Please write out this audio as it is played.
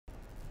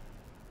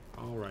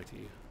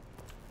Alrighty.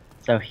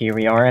 So here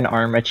we are in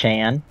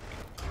Arma-chan.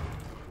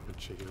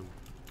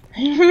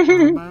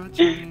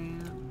 Arma-chan.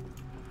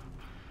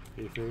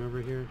 Anything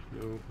over here?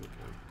 No? Okay.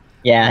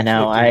 Yeah,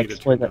 no, I need to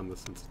turn explicit. down the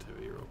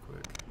sensitivity real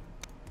quick.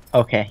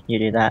 Okay, you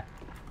do that.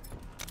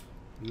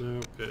 No,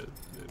 okay.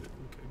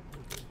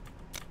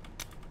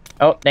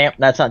 Oh, damn,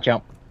 that's not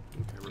jump.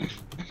 Okay,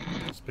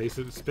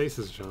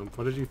 spaces jump.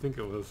 What did you think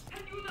it was?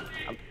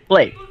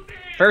 Blake,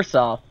 first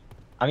off,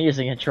 I'm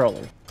using a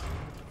controller.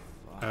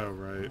 Oh,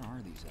 right.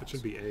 It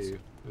should be A,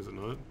 is it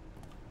not?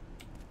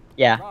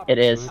 Yeah, it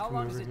is. How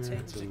long does it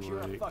take to secure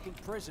a fucking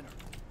prisoner?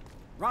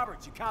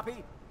 Robert, you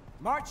copy?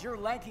 March your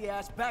lanky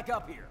ass back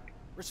up here.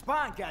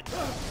 Respond,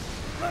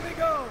 goddammit. Let me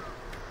go.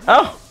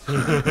 Oh!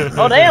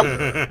 Oh,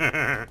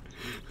 damn!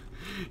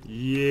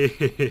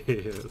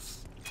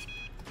 Yes.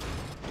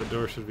 The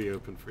door should be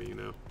open for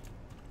you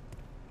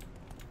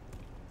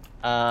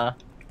now.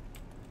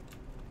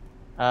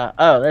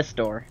 Oh, this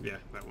door. Yeah,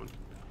 that one.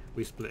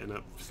 We splitting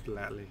up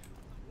slightly.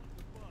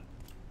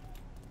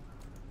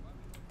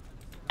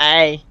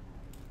 Hey!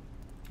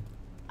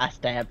 I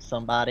stabbed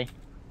somebody.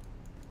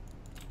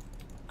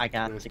 I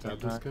got Can I stab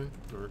this guy?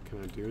 Or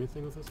can I do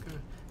anything with this guy?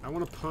 I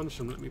want to punch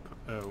him. Let me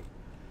oh.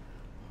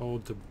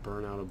 Hold to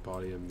burn out a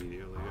body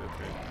immediately.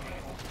 Okay.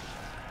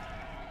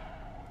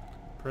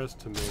 Press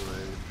to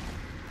melee.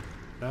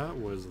 That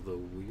was the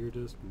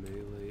weirdest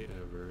melee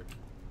ever.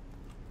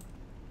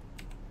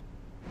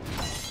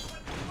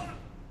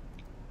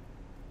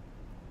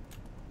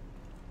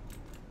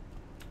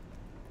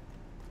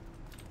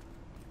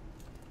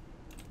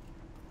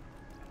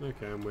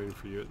 Okay, I'm waiting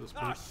for you at this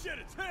point. Ah, shit,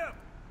 it's him!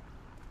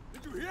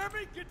 Did you hear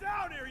me? Get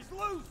down here, he's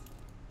loose!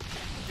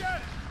 Get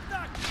it!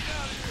 Knock him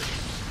out of here!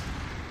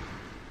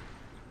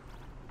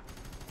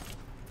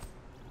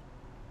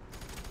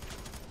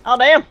 Oh,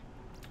 damn!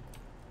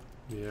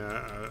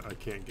 Yeah, I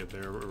can't get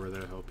there or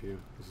there to help you.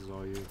 This is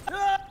all you.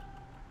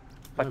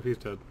 Nope, he's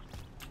dead.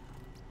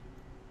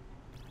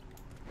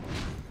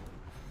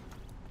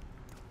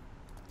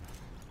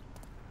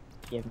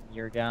 Give me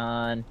your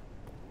gun.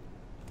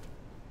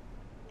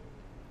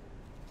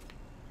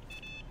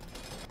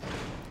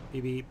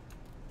 Beep beep.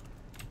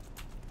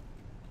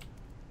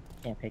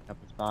 Can't pick up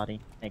his body.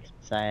 Makes me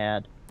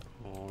sad.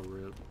 Oh,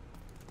 rip.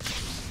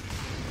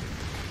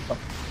 Oh.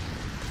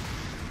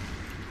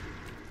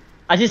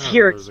 I just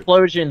hear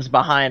explosions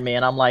behind me,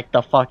 and I'm like,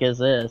 the fuck is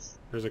this?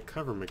 There's a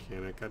cover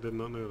mechanic. I did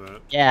not know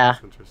that. Yeah.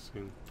 That's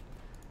interesting.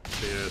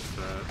 So yeah, it's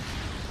that.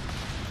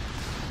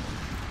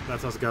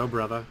 That's us go,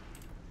 brother.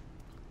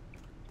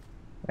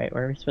 Wait,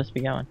 where are we supposed to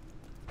be going?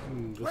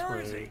 This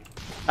way.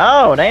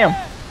 Oh, damn!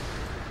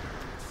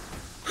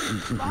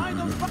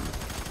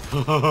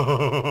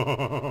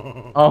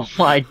 Oh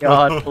my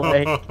god,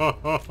 Blake.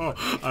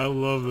 I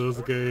love this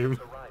game.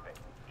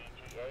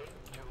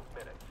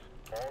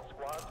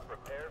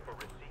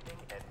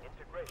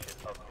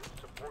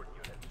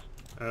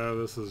 Oh,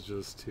 this is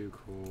just too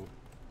cool.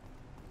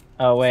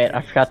 Oh wait,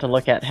 I forgot to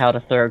look at how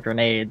to throw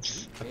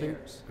grenades. I think,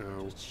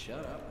 oh,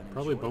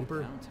 probably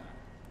bumper.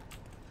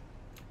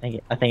 I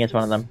think it's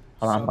one of them.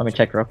 Hold on, let me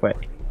check real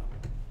quick.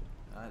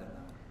 I don't know.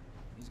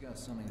 He's got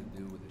something to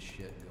do with the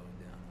shit going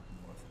down up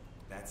north.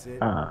 That's it.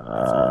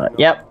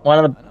 Yep,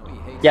 one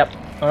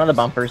of the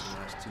bumpers.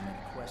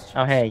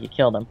 Oh hey, you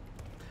killed him.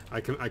 I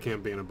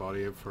can't be in a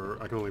body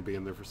for, I can only be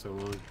in there for so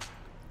long.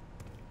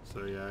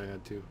 So yeah, I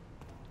had to.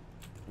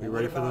 You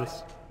ready for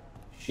this?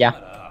 Yeah.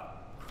 Shut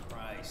up.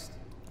 Christ.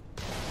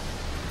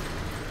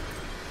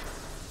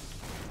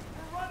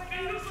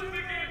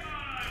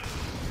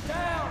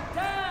 Down!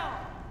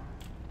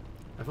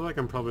 I feel like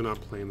I'm probably not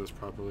playing this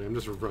properly. I'm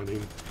just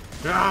running.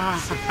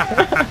 Ah!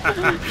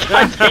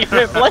 God damn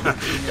it, Blake.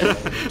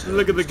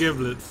 Look at the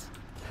giblets.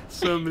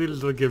 So many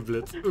little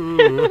giblets.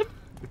 Ooh.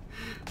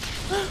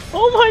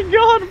 Oh my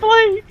god,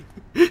 Blake!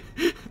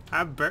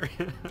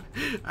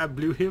 I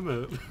blew him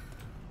up.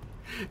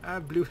 I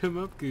blew him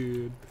up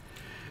good.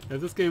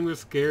 If this game was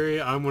scary,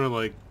 I'm gonna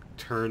like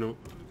turn.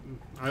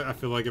 I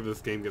feel like if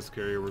this game gets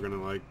scary, we're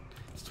gonna like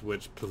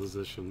switch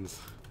positions.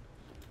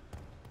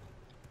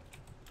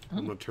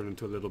 I'm gonna turn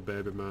into a little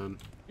baby man.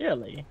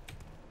 Really?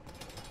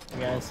 We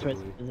gotta switch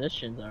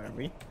positions, aren't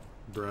we?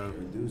 Bruh.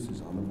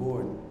 Deuces on the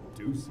board.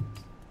 Deuces?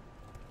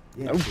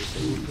 Yeah.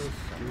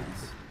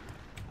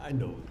 I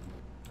know.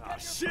 Ah,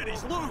 shit,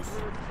 he's loose!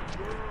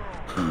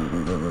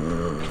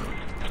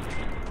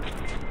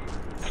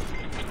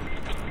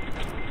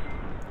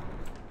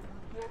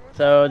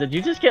 So, did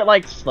you just get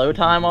like slow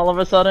time all of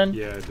a sudden?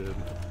 Yeah, I did.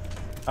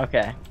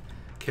 Okay.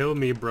 Kill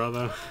me,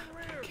 brother.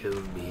 Kill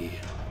me.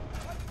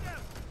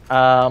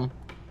 Why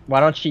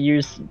don't you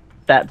use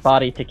that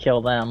body to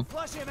kill them?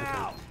 Flush him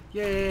out!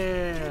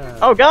 Yeah.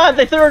 Oh god,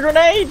 they threw a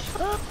grenade!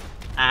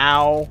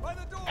 Ow. By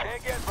the door!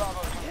 Can't get Bravo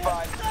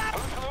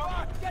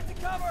 2-5. Get to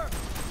cover!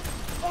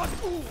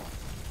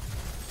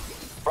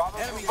 Bravo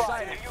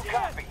 2-5, do you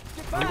copy?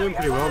 I'm doing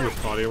pretty well in this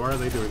body. Why are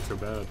they doing so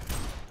bad?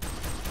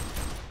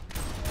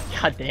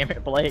 God damn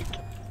it, Blake.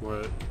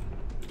 What?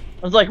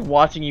 I was like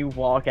watching you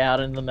walk out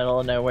in the middle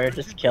of nowhere,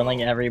 just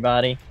killing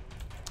everybody.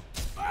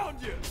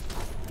 Found you!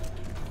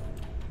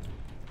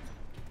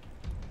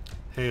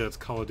 Hey, that's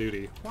Call of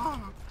Duty. Wah!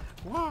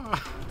 Wah!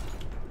 What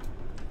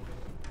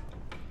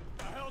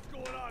the hell's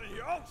going on in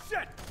here? Oh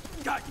shit!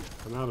 Got you!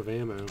 I'm out of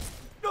ammo.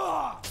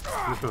 Ah!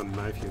 I'm just gonna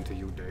knife you until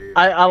you die.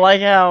 I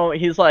like how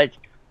he's like,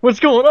 what's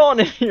going on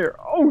in here?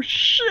 Oh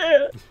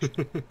shit!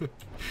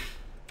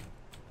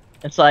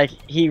 It's like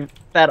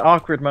that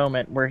awkward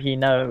moment where he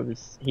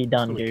knows he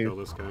done I'm gonna kill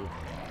goofed. this guy.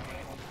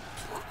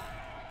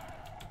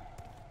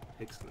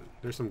 Excellent.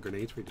 There's some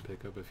grenades for you to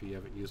pick up if you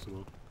haven't used them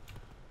all.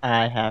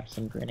 I have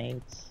some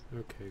grenades.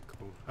 Okay,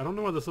 cool. I don't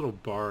know what this little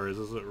bar is.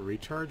 Is it a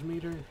recharge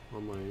meter?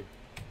 On my... I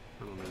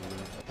don't even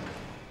know.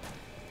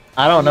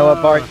 I don't know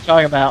what bar you're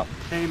talking about.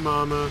 Hey,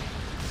 Mama.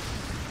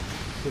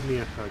 Give me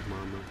a hug,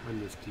 Mama. I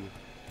missed you.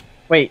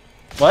 Wait,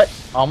 what?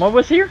 Alma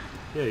was here?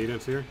 Yeah, you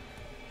didn't see her?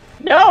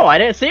 No, I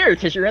didn't see her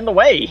because you're in the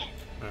way.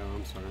 Oh,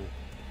 I'm sorry.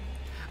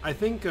 I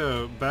think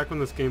back when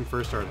this game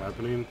first started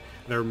happening,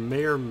 there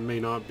may or may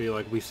not be,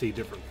 like, we see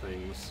different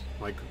things.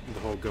 Like, the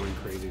whole going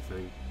crazy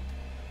thing.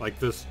 Like,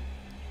 this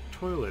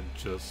toilet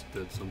just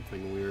did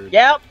something weird.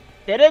 Yep,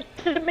 did it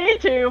to me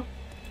too.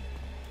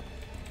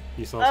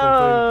 You saw something?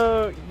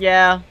 Oh,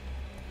 yeah.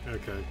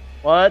 Okay.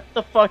 What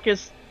the fuck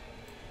is...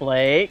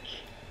 Blake?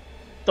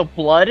 The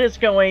blood is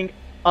going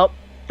up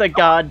the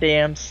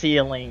goddamn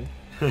ceiling.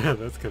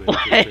 That's kind of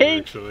Blake? interesting,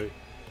 actually.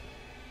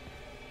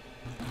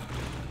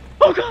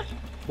 Oh god!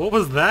 What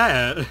was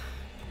that?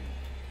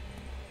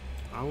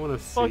 I want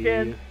to see.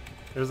 Fucking...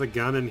 There's a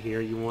gun in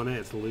here. You want it?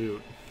 It's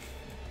loot.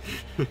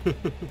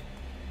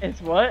 It's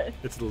what?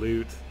 It's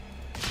loot.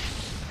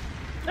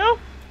 No.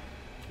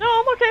 No,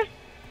 I'm okay.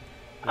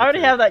 I already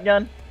Okay. have that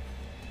gun.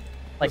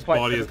 This quite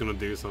body the- is gonna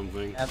do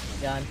something. Have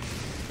the gun.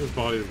 This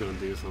body is gonna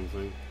do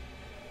something.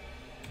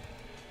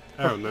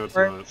 Oh no, it's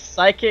For not.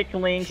 psychic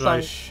links Should I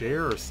on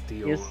share or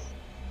steal? use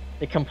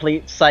the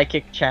complete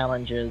psychic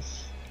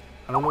challenges.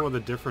 I don't know what the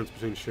difference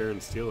between share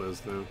and steal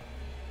is, though.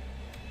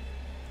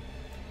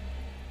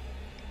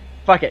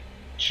 Fuck it.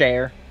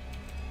 Share.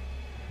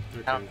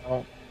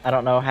 Okay. I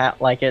don't know how,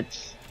 like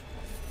it's...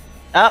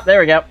 Ah,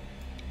 there we go.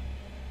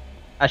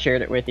 I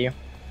shared it with you.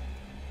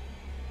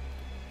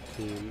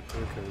 Team.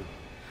 Okay.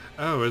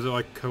 Oh, is it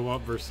like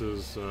co-op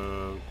versus,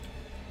 well,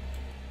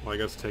 I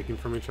guess taking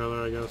from each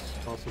other, I guess,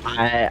 possibly?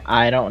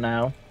 I don't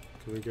know.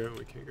 Can we go?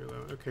 We can't go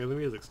that way. Okay, the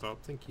music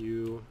stopped. Thank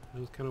you.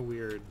 That was kind of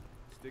weird.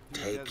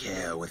 Take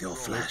care with your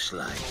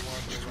flashlight.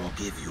 It will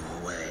give you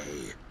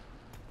away.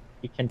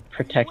 You can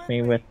protect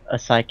me with a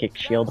psychic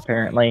shield,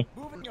 apparently.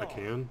 I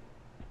can?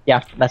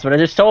 Yeah, that's what it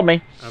just told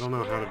me. I don't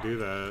know how to do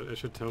that. It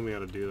should tell me how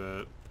to do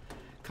that.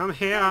 Come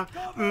here!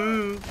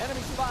 Mm.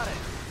 Enemy spotted.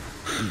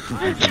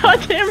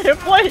 God damn it,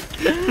 Blake!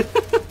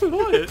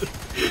 What?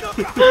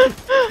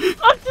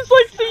 I'm just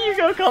like, see you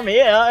go come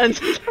here and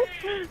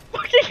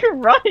fucking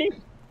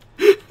running.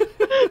 God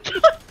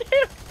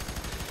damn.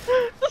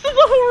 This is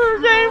a horror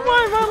game. Why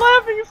am I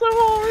laughing so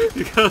hard?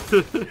 Because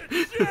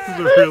this is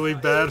a really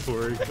bad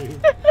horror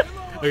game.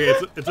 Okay,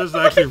 it's just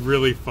actually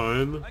really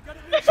fun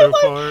so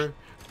far,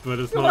 but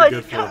it's not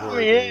good for a come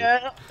horror game.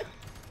 here.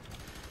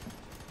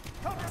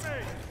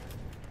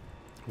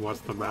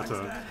 What's the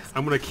matter?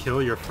 I'm gonna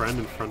kill your friend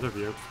in front of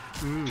you.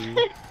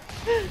 Mm.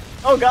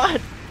 Oh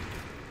god.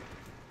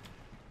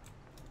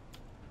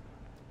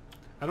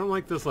 I don't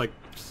like this, like,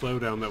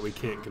 slowdown that we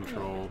can't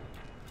control.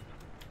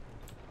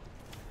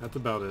 That's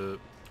about it.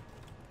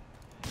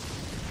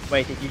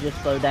 Wait, did you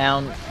just slow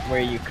down where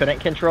you couldn't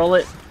control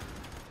it?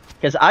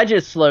 Because I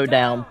just slowed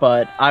down,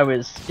 but I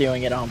was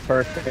doing it on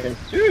purpose.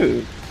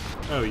 Ooh.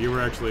 Oh, you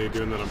were actually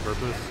doing that on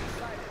purpose?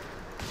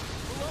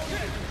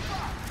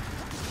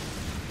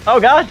 Oh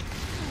god.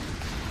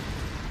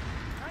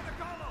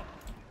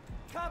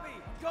 Copy.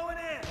 Going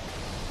in.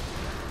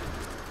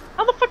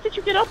 How the fuck did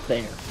you get up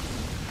there?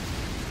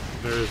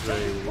 There's a...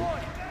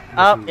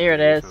 Oh, here it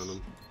is. Found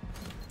him.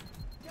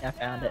 Yeah, I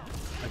found it.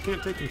 I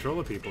can't take control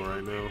of people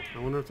right now. I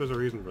wonder if there's a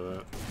reason for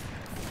that.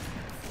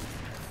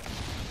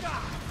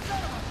 God.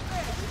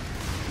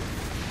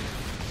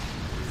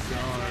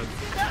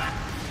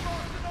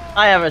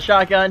 I have a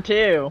shotgun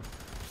too.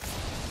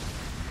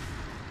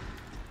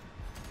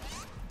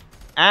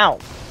 Ow.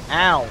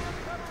 Ow.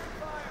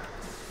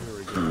 There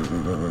we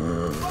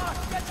go.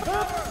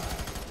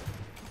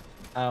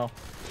 Oh.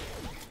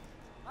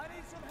 I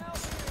need some help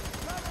here.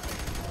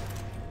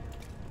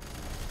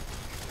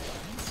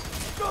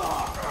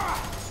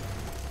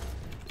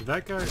 Did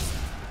that guy...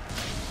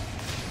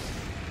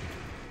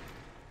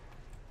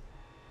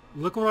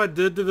 Look what I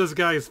did to this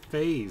guy's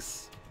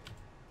face.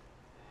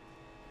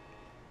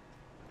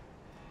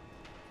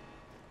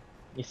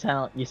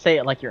 You say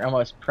it like you're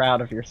almost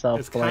proud of yourself.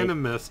 It's kind of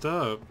messed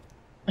up.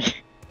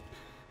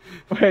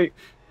 Wait,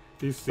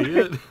 Do you see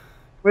it?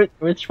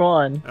 which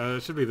one?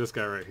 It should be this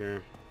guy right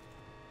here.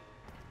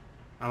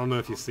 I don't know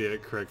if you see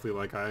it correctly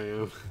like I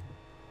am.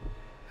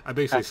 I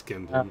basically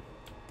skinned him.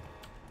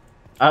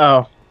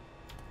 Oh.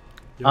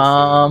 You'll see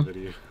it in the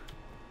video.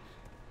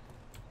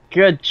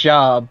 Good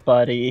job,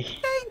 buddy.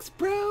 Thanks,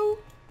 bro.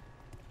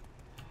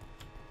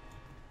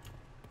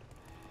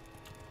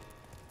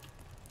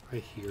 I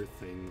hear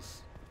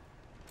things.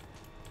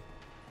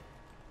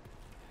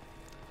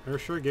 They're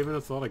sure giving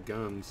us a lot of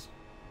guns.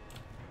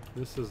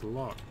 This is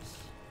locked.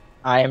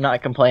 I am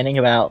not complaining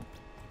about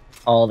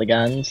all the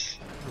guns.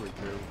 There we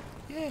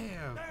go.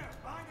 Yeah!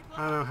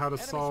 I know how to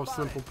solve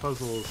simple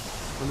puzzles.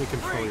 Let me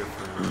control your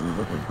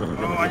friend.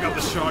 Oh, I got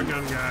the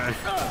shotgun guy.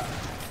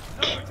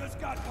 Someone just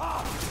got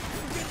popped!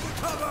 Get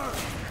to cover!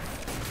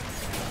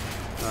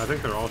 I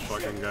think they're all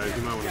shotgun guys.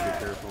 You might want to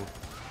be careful.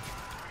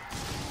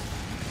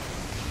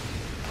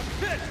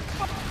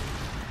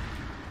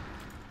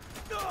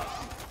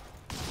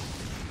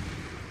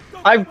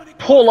 I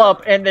pull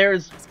up and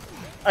there's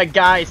a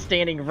guy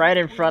standing right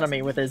in front of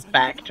me with his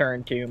back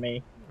turned to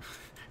me.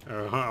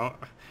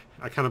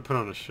 I kind of put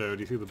on a show.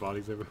 Do you see the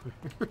bodies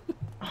everywhere?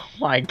 Oh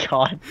my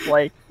god,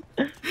 Blake.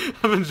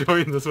 I'm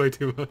enjoying this way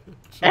too much.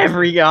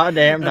 Every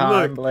goddamn time,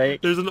 look,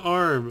 Blake. There's an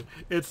arm.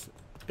 It's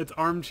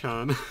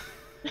Armchan.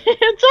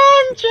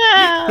 It's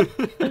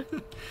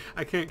Armchan!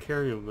 I can't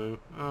carry him though.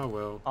 Oh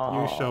well.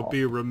 Aww. You shall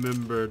be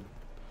remembered.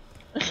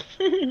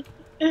 Can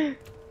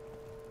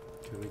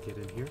we get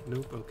in here?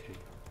 Nope. Okay.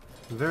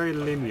 Very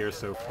linear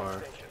so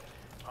far.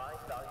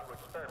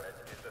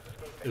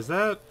 Is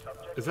that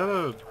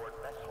a...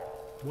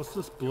 What's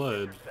this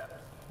blood?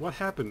 What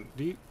happened?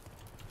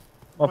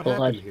 What blood?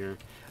 happened here?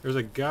 There's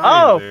a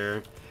guy in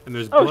there, and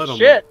there's blood on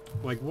shit!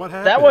 Like, what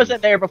happened? That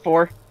wasn't there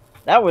before.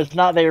 That was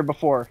not there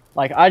before.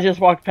 Like, I just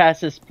walked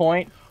past this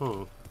point,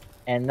 Huh.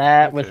 and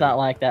that was not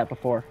like that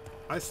before.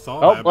 I saw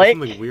Oh, that, Blake.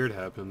 but something weird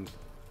happened.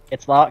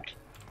 It's locked.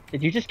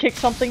 Did you just kick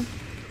something?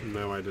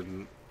 No, I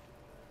didn't.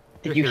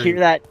 Did You're you hearing- hear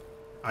that?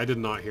 I did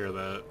not hear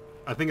that.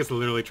 I think it's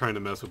literally trying to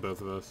mess with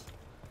both of us.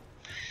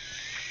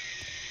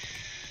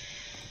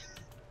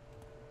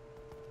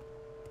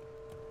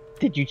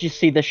 Did you just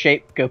see the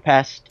shape go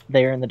past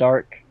there in the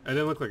dark? It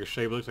didn't look like a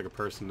shape, it looks like a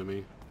person to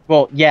me.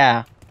 Well,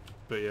 yeah.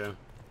 But yeah.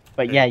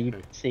 But Hey, yeah, you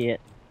hey. see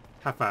it.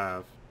 High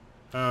five.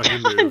 Oh,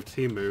 he moved.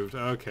 He moved.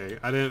 Okay.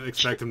 I didn't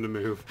expect him to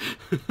move.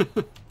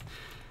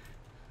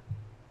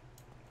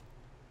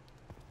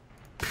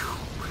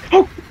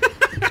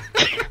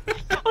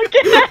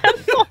 Fucking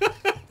asshole!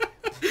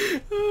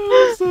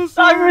 Oh, I'm so I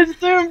sorry. was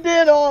zoomed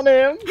in on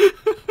him!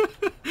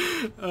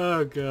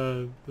 Oh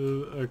god.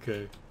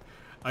 Okay.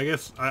 I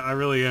guess I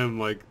really am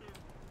like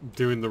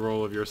doing the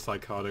role of your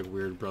psychotic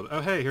weird brother.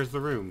 Oh hey, here's the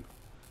room.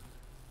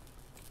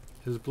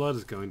 His blood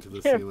is going to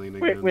the ceiling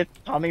again. With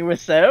Tommy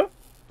Wiseau?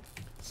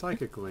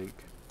 Psychic link.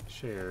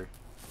 Share.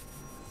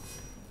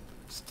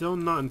 Still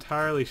not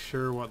entirely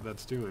sure what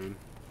that's doing.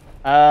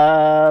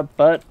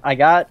 But I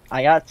got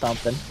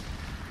something.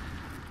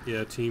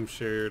 Yeah, team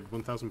shared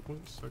 1,000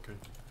 points. Okay.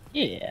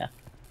 Yeah.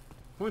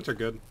 Points are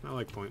good. I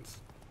like points.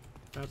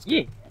 That's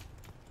Yeah.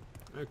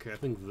 good. Okay, I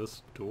think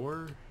this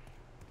door.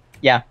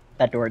 Yeah,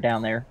 that door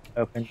down there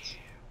opens.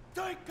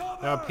 Take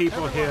cover! There are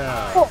people here.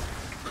 Oh.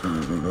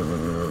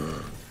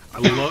 I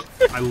love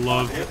the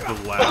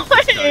laugh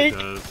this guy Blake.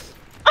 does.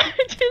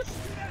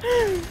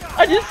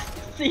 I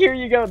just hear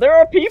you go, there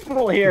are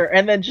people here,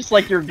 and then just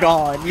like you're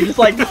gone. You just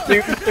like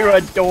zoom through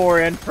a door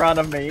in front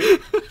of me.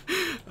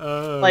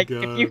 Oh Like,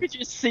 god. if you could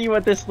just see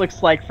what this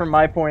looks like from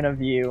my point of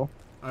view.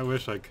 I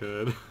wish I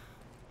could.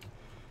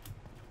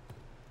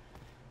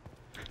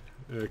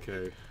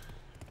 Okay.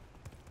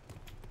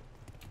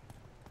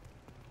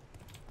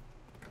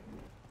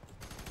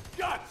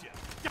 Gotcha!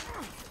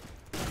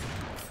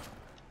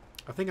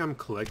 I think I'm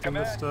collecting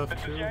this stuff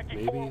too,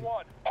 maybe.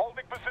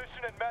 Holding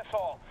position in mess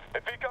hall.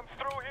 If he comes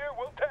through here,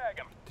 we'll tag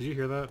him. Did you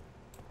hear that?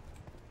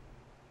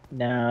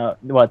 No,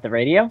 what, the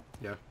radio?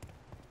 Yeah.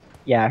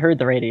 Yeah, I heard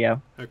the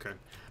radio. Okay.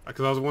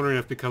 Because I was wondering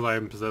if because I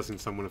am possessing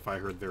someone if I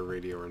heard their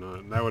radio or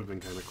not. That would have been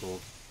kind of cool.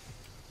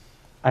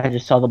 I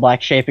just saw the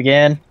black shape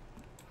again.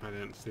 I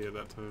didn't see it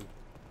that time.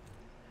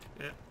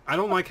 I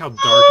don't like how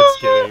dark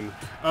it's getting.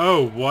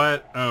 Oh,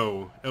 what?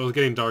 Oh, it was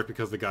getting dark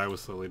because the guy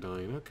was slowly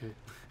dying. Okay.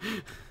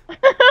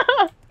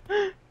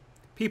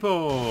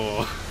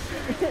 People!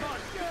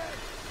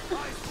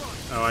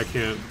 Oh, I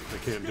can't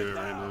do it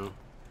right now.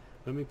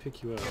 Let me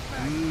pick you up.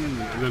 And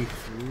then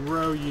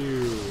throw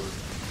you.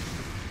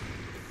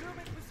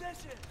 Assuming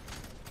position!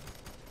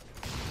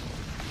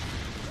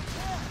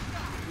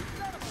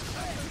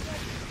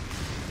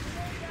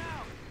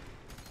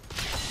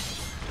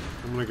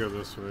 I'm gonna go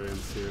this way and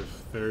see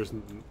if there's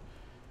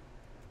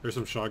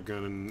some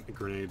shotgun and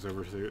grenades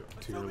over to your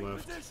Assuming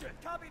left. position!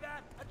 Copy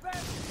that!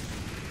 Advance!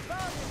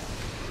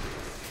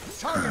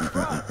 Target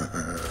front!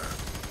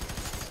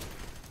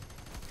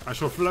 I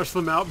shall flush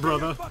them out,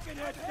 brother. Fucking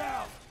head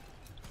down!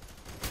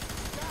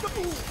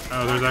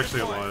 Oh, there's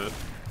actually a lot.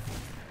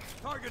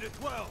 Target at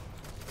 12.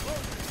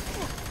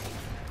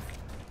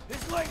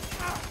 His leg!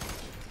 Ah!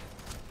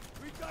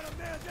 We've got a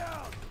man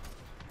down!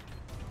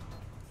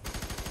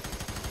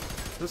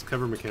 This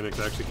cover mechanic's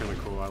actually kind of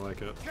cool. I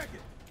like it. Check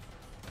it!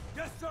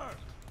 Yes, sir!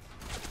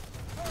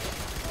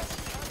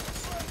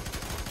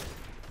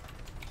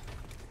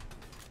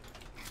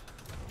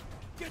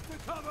 Get to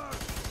cover!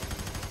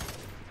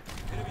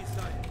 Enemy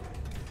sighted.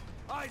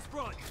 Eyes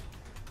front!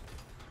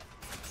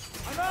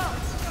 I'm out!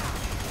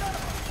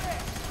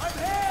 I'm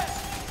hit!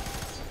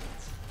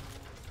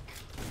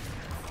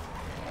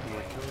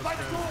 By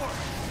the door!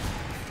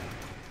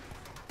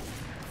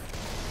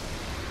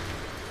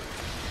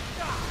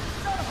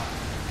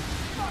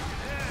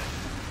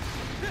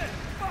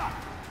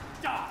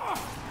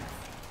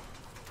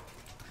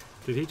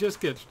 Did he just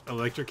get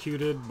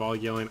electrocuted while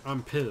yelling,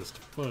 "I'm pissed,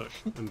 fuck,"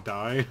 and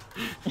die?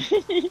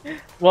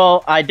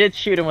 Well, I did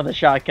shoot him with a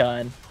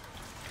shotgun,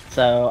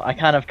 so I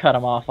kind of cut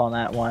him off on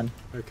that one.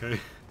 Okay.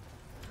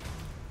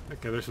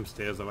 Okay, there's some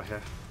stairs over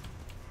here.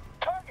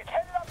 Target's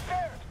headed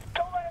upstairs.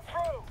 Don't let him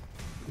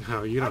through.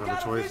 No, you don't I have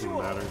got a choice in the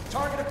visual. matter.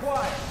 Target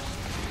acquired.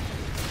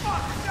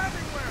 Fuck, it's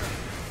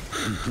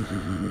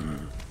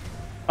everywhere!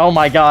 Oh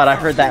my god, I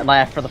heard that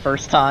laugh for the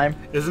first time.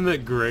 Isn't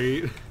it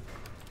great?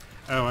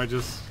 Oh, I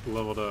just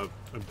leveled up.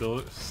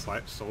 Ability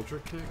slight soldier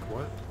kick?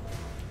 What?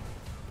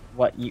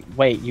 What, you-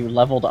 wait, you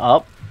leveled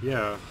up?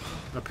 Yeah.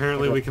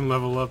 Apparently we can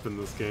level up in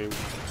this game.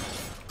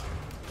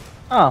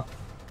 Oh.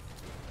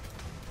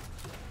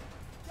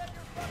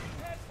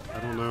 I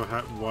don't know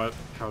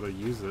how to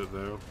use it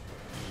though.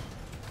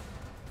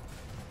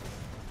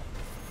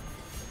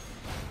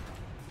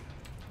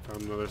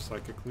 Found another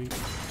psychic link.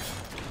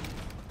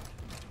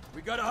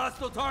 We got a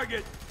hostile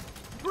target!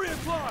 3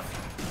 o'clock!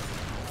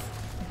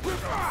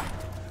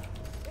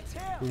 It's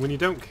him! When you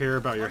don't care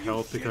about your Are you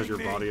health because your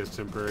shitting me? body is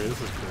temporary,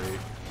 this is great.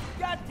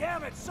 God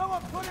damn it!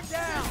 Someone put him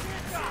down!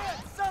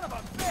 Son of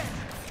a bitch!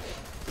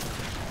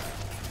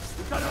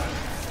 We got a...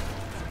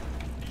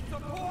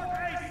 Support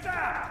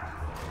ASAP!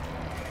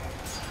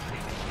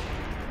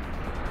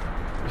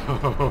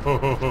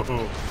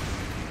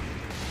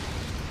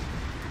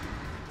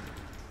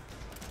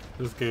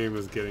 This game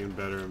is getting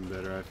better and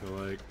better, I feel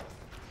like.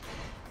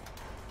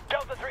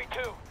 Delta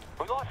 3-2.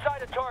 We lost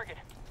sight of target.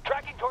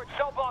 Tracking towards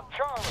cell block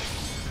Charlie.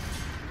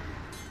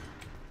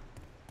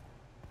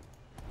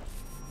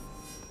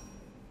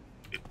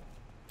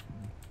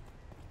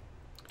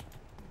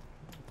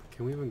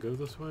 Can we even go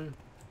this way?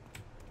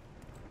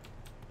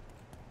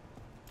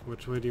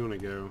 Which way do you want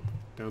to go?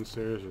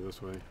 Downstairs or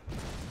this way?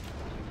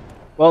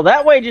 Well,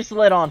 that way just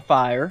lit on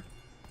fire.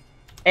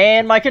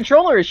 And my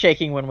controller is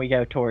shaking when we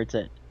go towards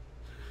it.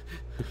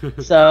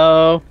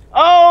 So...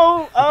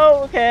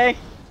 Oh, okay.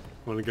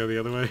 Want to go the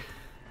other way?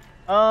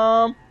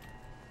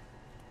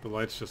 The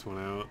lights just went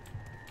out.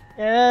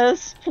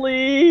 Yes,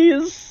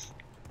 please.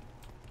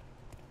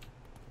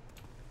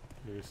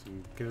 There's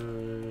some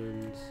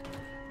guns.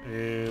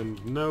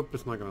 And nope,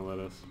 it's not gonna let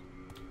us.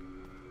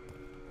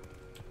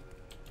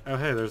 Oh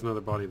hey, there's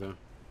another body though.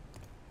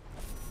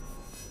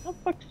 How the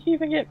fuck did you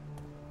even get...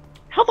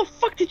 How the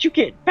fuck did you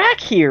get back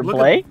here, Look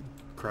Blake?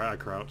 I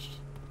crouched.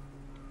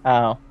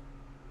 Oh.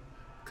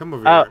 Come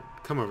over Oh. here.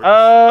 Come over.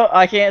 Oh,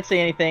 I can't see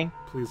anything.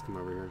 Please come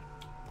over here.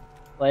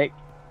 Blake.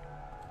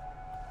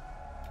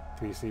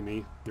 Can you see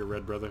me? Your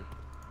red brother?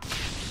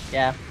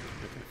 Yeah.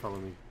 Okay, follow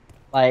me.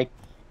 Like,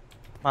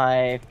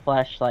 my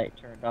flashlight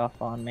turned off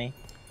on me.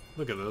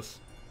 Look at this.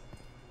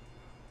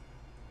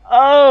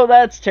 Oh,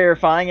 that's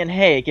terrifying, and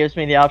hey, it gives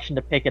me the option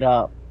to pick it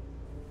up.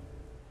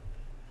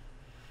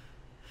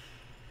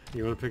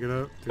 You want to pick it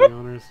up? Do the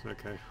honors?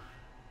 Okay.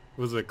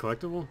 Was it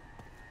collectible?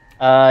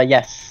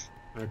 Yes.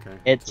 Okay.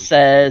 It so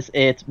says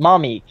it's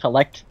Mommy,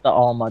 collect the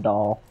Alma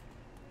doll.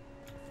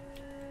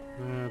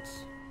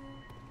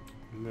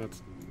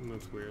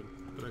 That's weird,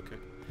 but okay.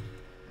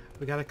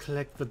 We gotta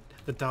collect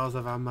the dolls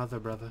of our mother,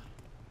 brother.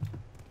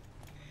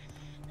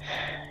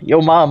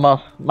 Yo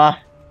mama,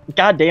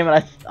 god damn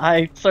it,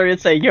 I started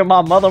to say you're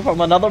my mother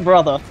from another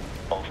brother.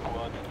 All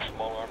squads and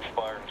small arms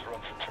firings run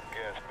from some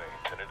gas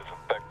mains, and it is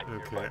affecting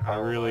Okay, nearby I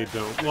power really lines.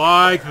 don't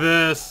like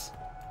this.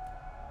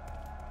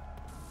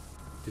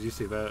 Did you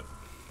see that?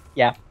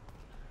 Yeah.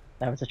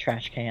 That was a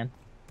trash can.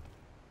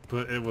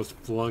 But it was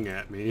flung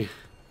at me.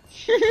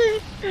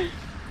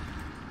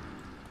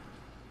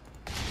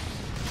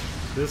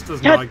 This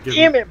does God not give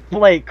damn me... it,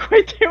 Blake,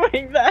 quit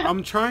doing that!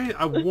 I'm trying.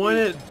 I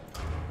want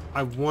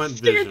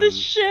Scared the vision.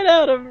 shit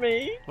out of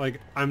me. Like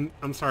I'm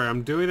sorry.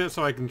 I'm doing it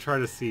so I can try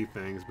to see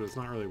things, but it's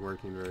not really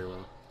working very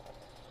well.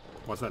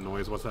 What's that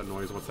noise? What's that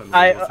noise? What's that noise?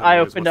 I What's that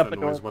noise? opened What's up that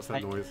a door. noise? What's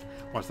that noise?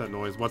 What's that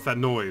noise? What's that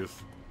noise?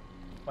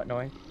 What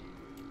noise?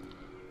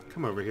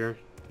 Come over here.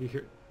 You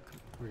hear?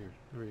 Come over here.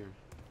 Over here.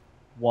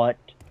 What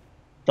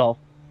the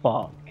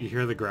fuck You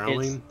hear the is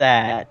growling?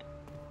 that?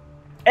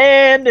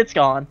 And it's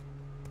gone.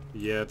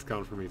 Yeah, it's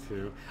gone for me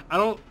too. I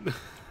don't.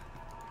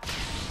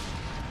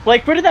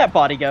 Blake, where did that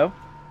body go?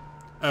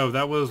 Oh,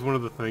 that was one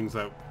of the things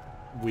that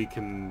we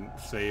can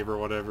save or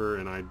whatever,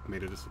 and I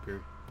made it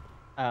disappear.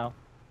 Oh.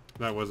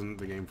 That wasn't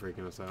the game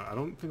freaking us out. I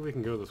don't think we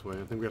can go this way.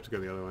 I think we have to go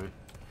the other way.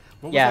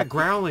 What was Yeah. that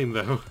growling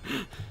though?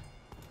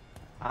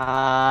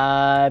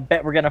 I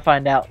bet we're gonna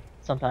find out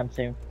sometime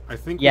soon. I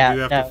think Yeah, we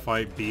do have no. to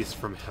fight beasts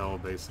from hell,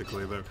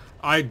 basically. Though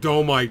I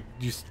don't my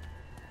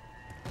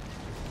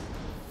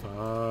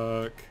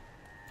fuck.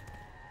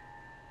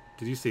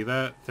 Did you see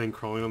that thing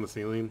crawling on the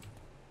ceiling?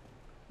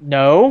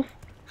 No,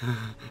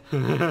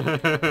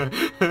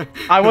 I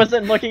I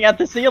wasn't looking at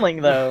the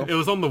ceiling though. It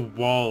was on the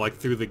wall, like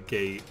through the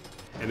gate,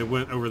 and it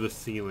went over the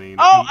ceiling.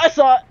 Oh, And- I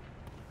saw it.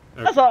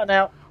 I Okay. saw it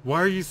now.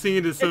 Why are you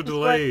seeing it so It just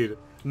delayed?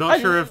 Not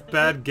I sure just- if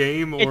bad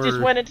game or. It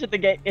just went into the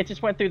gate. It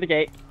just went through the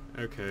gate.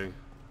 Okay. You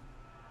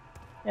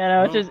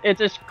know, Well- it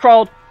just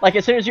crawled. Like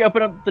as soon as you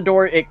open up the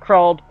door, it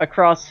crawled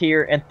across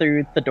here and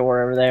through the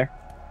door over there.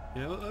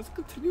 Yeah, let's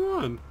continue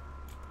on.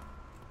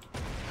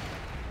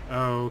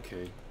 Oh,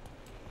 okay.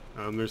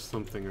 There's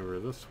something over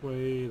this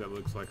way that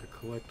looks like a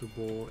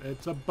collectible.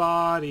 It's a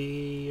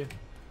body!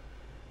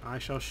 I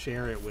shall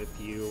share it with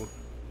you.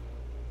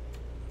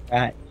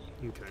 Right.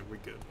 Okay, we're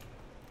good.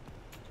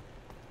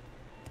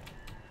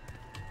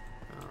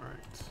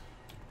 Alright.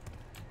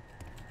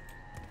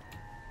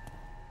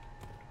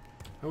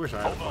 I wish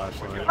I had a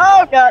flashlight.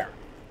 Oh god!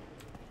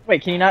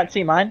 Wait, can you not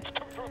see mine?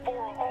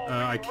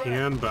 I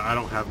can, but I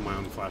don't have my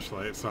own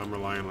flashlight, so I'm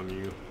relying on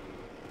you.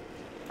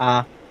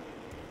 Ah.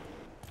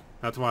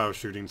 That's why I was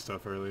shooting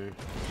stuff earlier.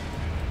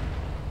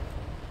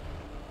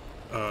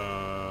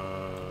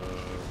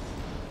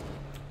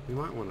 We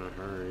might want to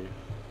hurry.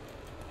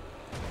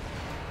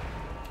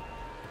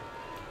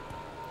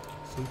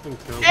 Something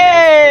tells me.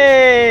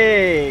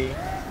 Hey!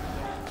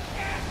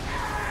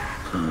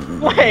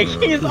 Like,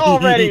 he's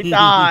already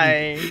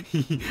dying.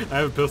 I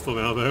have a pistol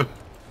now, though.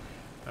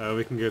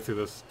 We can go through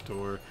this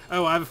door.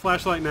 Oh, I have a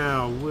flashlight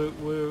now. Woo,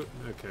 woo.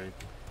 Okay.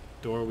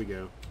 Door we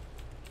go.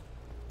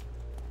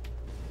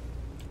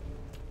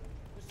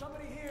 There's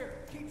somebody here.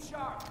 Keep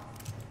sharp.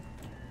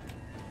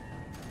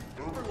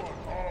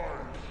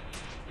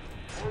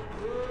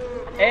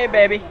 Hey,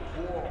 baby.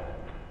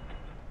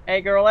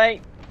 Hey, girl,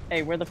 hey.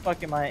 Hey, where the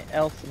fuck am I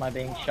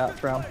being shot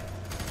from?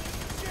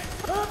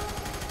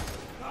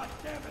 God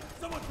damn it!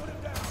 Someone put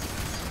him down!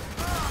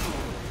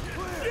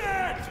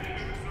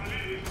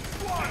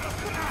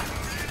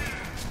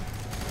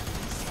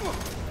 Shit!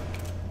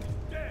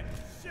 Dead!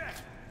 Shit!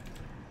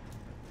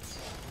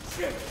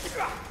 Shit!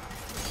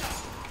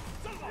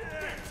 Son of a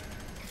bitch!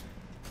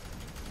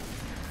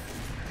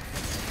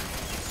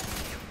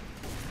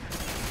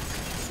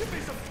 Give me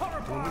some cover I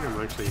don't fire! think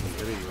I'm actually even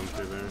hitting them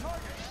through there.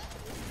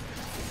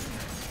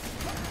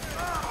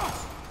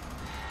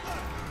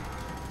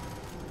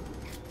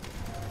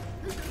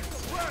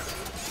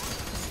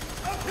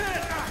 Up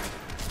here!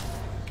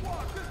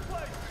 Squad, this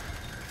place!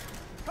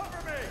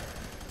 Cover me!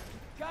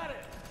 Got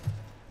it.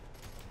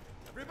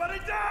 Everybody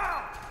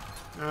down!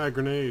 Ah,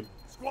 grenade.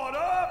 Squad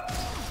up!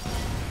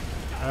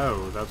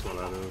 Oh, that's what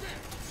that is.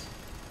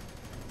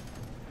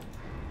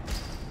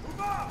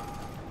 Move up!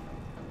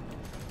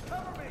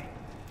 Cover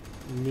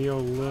me! Neil,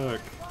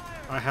 look.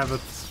 I have a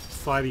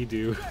slidey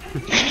do.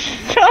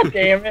 God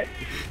damn it.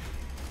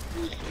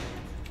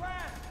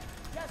 Brad!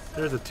 Yes, sir.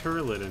 There's a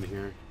turlet in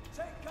here.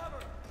 Take cover.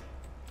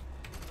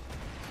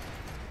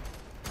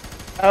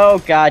 Oh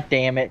god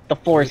damn it. The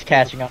floor is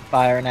catching on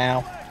fire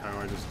now. Oh,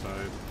 I just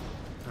died.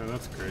 Oh,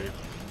 that's great.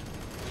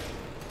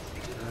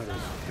 That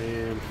is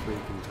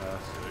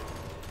fan-freaking-tastic.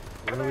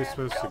 Where are we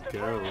supposed to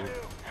go?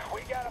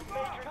 We got a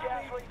major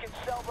gas leak in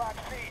cell block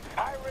C.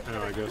 High risk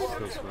Oh, I guess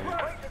this way.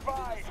 Please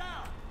advise.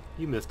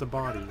 You missed a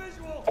body.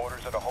 Visual!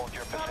 Orders are to hold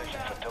your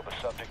positions until the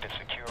subject is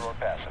secure or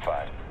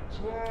pacified.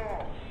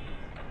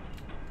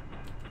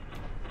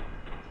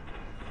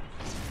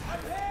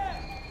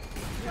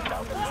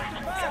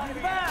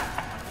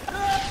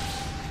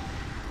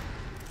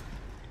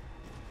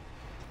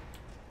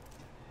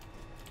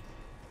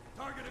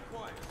 Target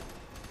acquired.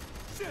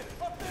 Shit,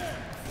 up there!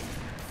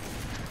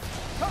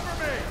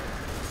 Cover me!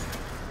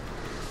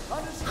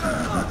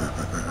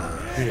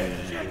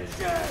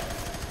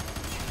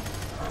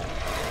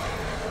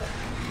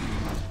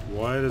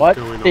 What is What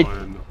going did-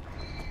 on?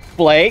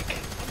 Blake?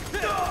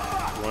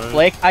 What?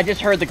 Blake, I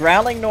just heard the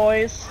growling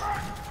noise.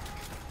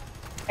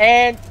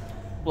 And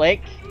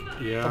Blake,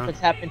 Yeah, something's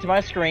happened to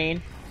my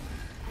screen.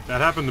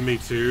 that happened to me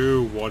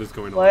too. What is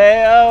going on?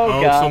 Well,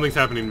 Oh, god. something's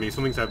happening to me.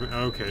 Something's happening.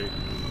 Okay.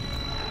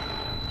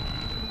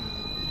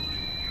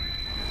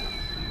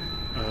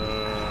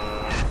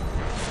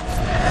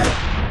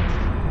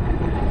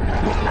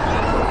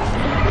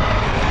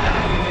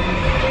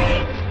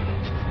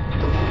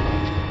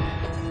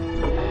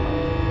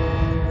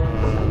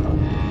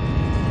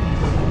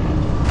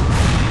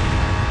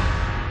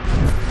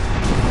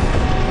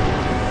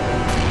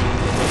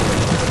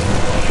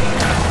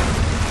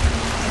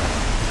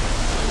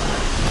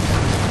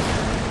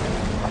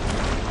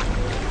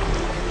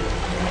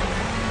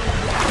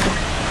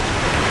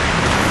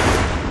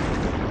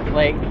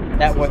 Blake, that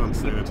This is was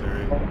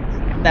unsanitary.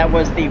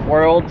 the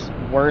world's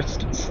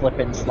worst slip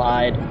and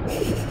slide.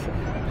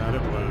 That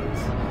it was.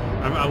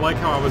 I like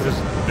how I was just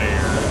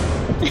there.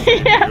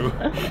 Yeah.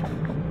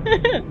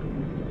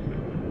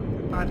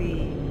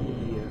 Buddy.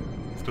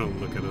 It's gonna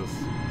look at us.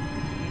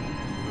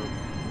 Oh,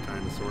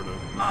 kinda, sorta.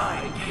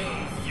 I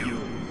gave you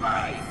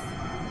life.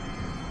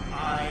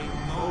 I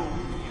mold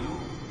you,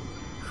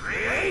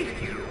 create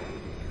you.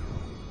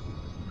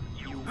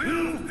 You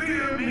will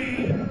fear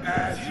me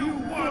as you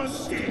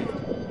once did.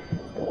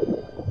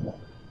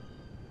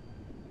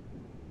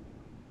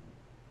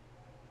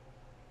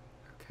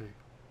 Okay.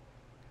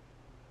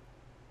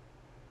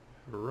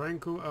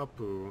 Ranku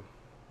Apu.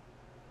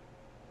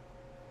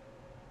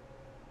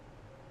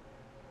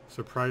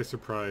 Surprise,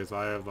 surprise,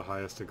 I have the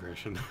highest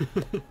aggression.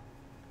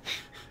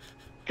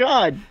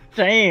 God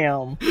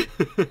damn.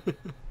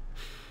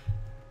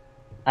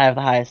 I have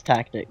the highest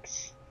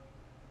tactics.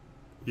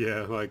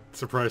 Yeah, like,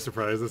 surprise,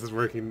 surprise, this is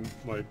working,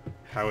 like,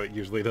 how it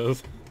usually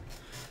does.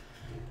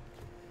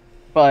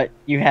 But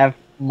you have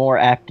more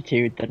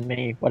aptitude than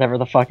me, whatever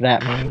the fuck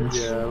that means.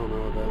 Yeah, I don't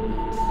know what that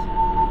means.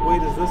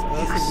 Wait, is this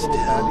us You as little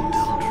still baddies?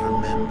 don't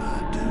remember,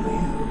 do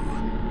you?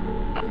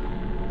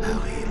 How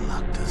he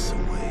locked us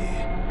away,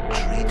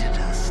 treated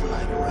us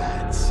like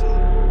rats,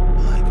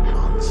 like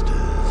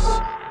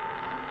monsters.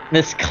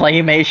 This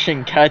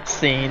claymation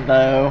cutscene,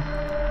 though.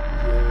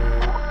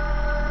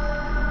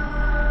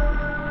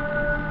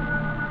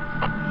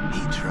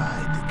 He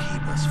tried to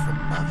keep us from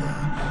Mother,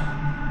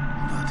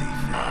 but he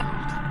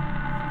failed.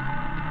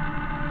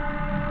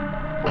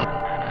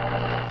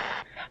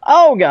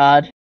 Oh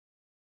god.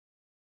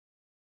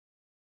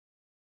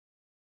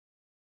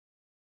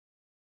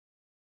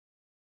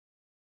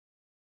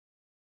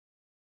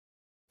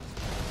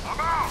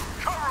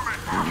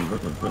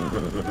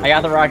 I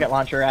got the rocket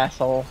launcher,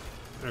 asshole.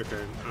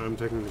 Okay, I'm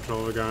taking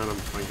control of the guy and I'm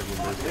flanking him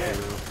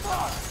basically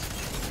now.